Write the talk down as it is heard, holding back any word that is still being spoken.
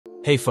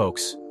Hey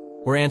folks,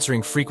 we're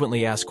answering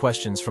frequently asked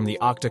questions from the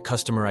Okta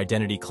Customer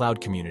Identity Cloud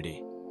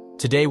community.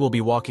 Today we'll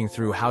be walking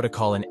through how to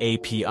call an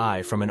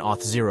API from an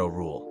Auth0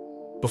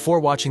 rule. Before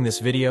watching this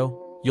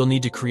video, you'll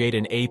need to create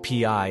an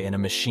API in a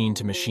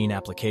machine-to-machine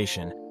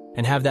application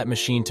and have that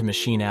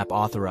machine-to-machine app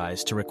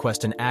authorized to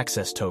request an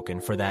access token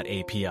for that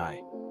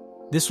API.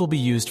 This will be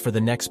used for the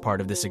next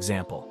part of this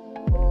example.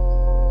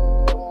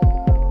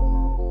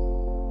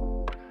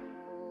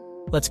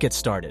 Let's get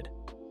started.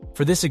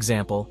 For this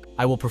example,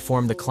 I will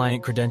perform the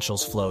client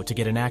credentials flow to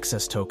get an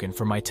access token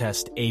for my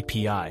test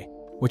API,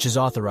 which is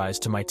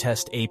authorized to my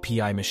test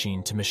API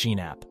machine-to-machine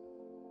app.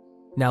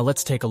 Now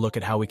let's take a look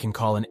at how we can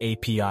call an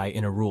API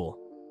in a rule.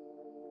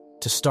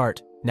 To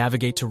start,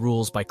 navigate to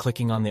Rules by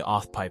clicking on the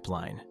Auth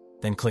pipeline,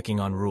 then clicking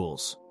on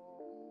Rules.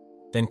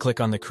 Then click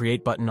on the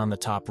Create button on the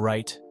top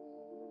right,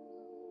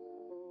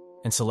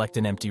 and select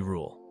an empty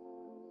rule.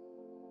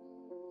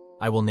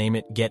 I will name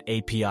it Get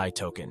API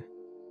Token.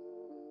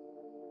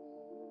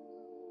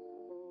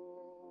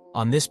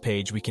 On this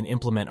page, we can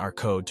implement our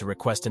code to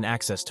request an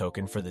access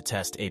token for the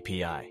test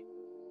API.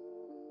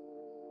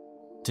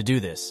 To do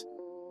this,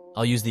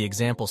 I'll use the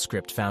example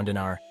script found in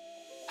our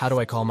How do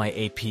I call my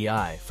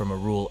API from a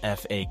rule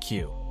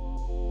FAQ.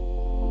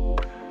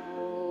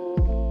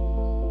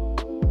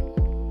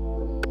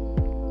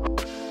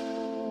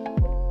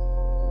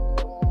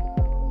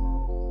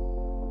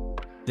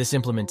 This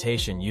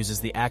implementation uses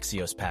the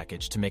Auth0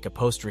 package to make a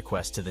post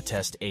request to the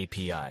test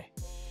API.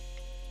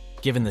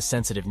 Given the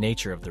sensitive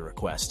nature of the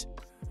request,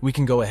 we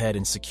can go ahead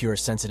and secure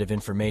sensitive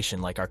information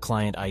like our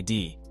client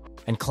ID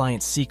and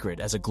client secret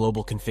as a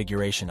global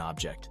configuration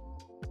object.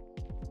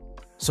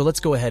 So let's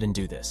go ahead and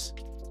do this.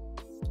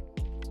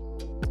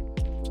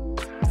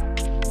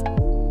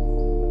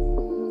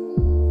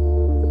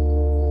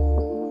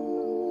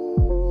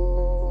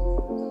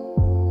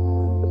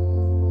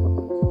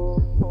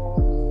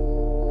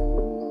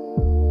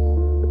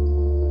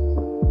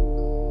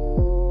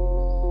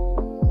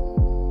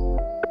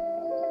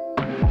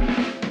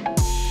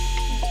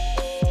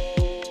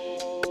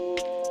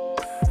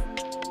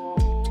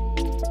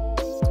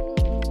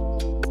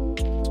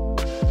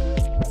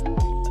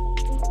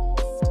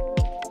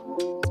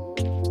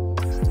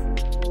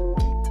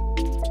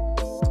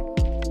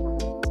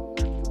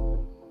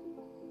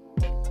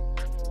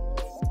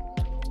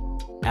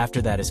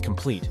 After that is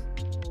complete,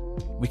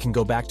 we can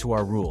go back to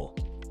our rule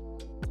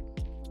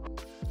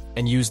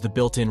and use the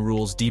built-in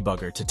rules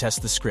debugger to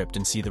test the script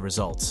and see the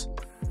results.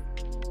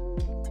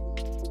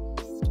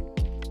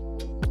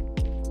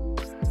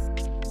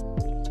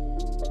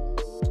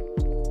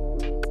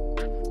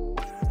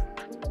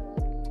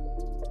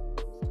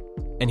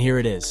 And here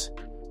it is.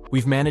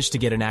 We've managed to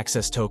get an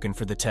access token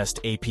for the test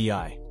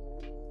API.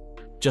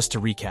 Just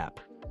to recap,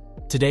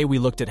 today we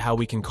looked at how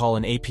we can call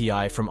an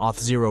API from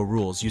Auth0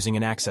 rules using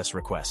an access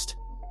request.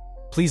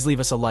 Please leave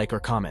us a like or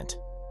comment.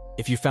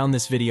 If you found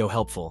this video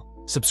helpful,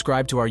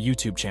 subscribe to our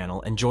YouTube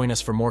channel and join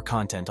us for more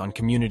content on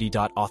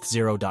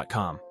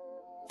community.auth0.com.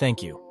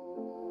 Thank you.